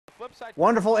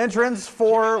Wonderful entrance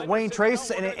for Wayne Trace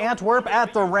in Antwerp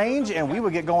at the range, and we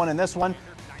would get going in this one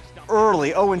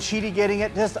early. Owen Sheedy getting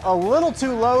it just a little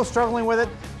too low, struggling with it,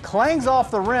 clangs off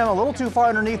the rim a little too far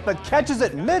underneath, but catches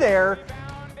it midair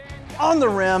on the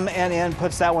rim and in,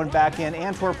 puts that one back in.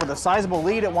 Antwerp with a sizable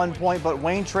lead at one point, but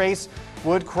Wayne Trace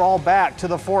would crawl back to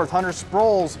the fourth. Hunter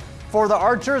Sproles for the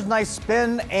Archers, nice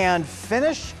spin and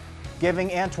finish,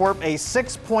 giving Antwerp a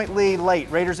 6-point lead late.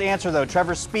 Raiders answer though.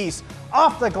 Trevor Speece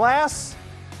off the glass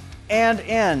and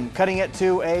in, cutting it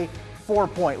to a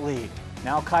 4-point lead.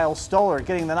 Now Kyle Stoller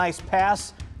getting the nice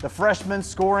pass. The freshman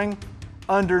scoring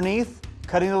underneath,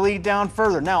 cutting the lead down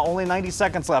further. Now only 90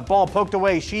 seconds left. Ball poked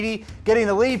away. Sheedy getting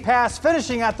the lead pass,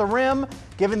 finishing at the rim,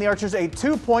 giving the Archers a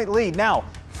 2-point lead. Now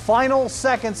final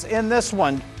seconds in this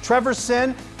one. Trevor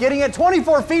Sin getting it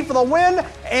 24 feet for the win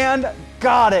and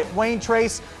got it. Wayne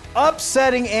Trace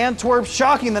upsetting Antwerp,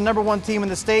 shocking the #1 team in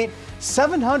the state.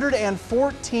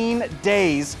 714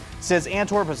 days since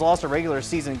Antwerp has lost a regular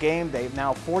season game. They've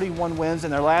now 41 wins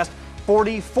in their last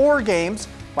 44 games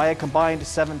by a combined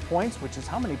 7 points, which is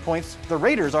how many points the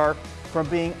Raiders are from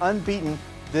being unbeaten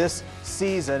this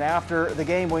season. After the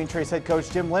game, Wayne Trace head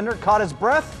coach Jim Linder caught his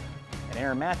breath, and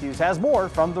Aaron Matthews has more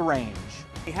from the range.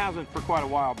 He hasn't for quite a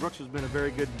while. Brooks has been a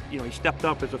very good, he stepped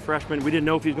up as a freshman. We didn't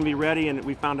know if he was going to be ready, and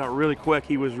we found out really quick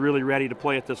he was really ready to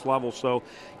play at this level, so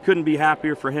couldn't be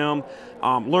happier for him.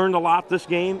 Learned a lot this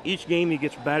game. Each game he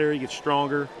gets better, he gets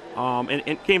stronger.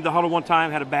 And came to the huddle one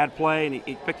time, had a bad play, and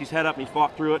he picked his head up and he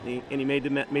fought through it, and he made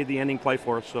the ending play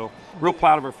for us. So real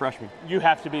proud of our freshman. You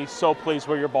have to be so pleased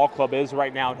where your ball club is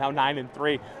right now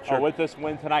 9-3 Sure. with this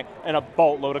win tonight, and a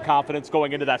boatload of confidence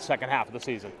going into that second half of the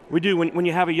season. We do. When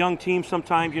you have a young team,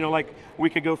 sometimes, like a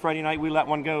week ago Friday night, we let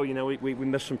one go. We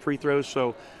missed some free throws, so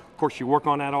of course you work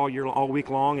on that all week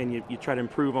long, and you try to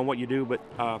improve on what you do.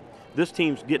 But this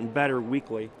team's getting better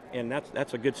weekly, and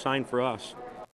that's a good sign for us.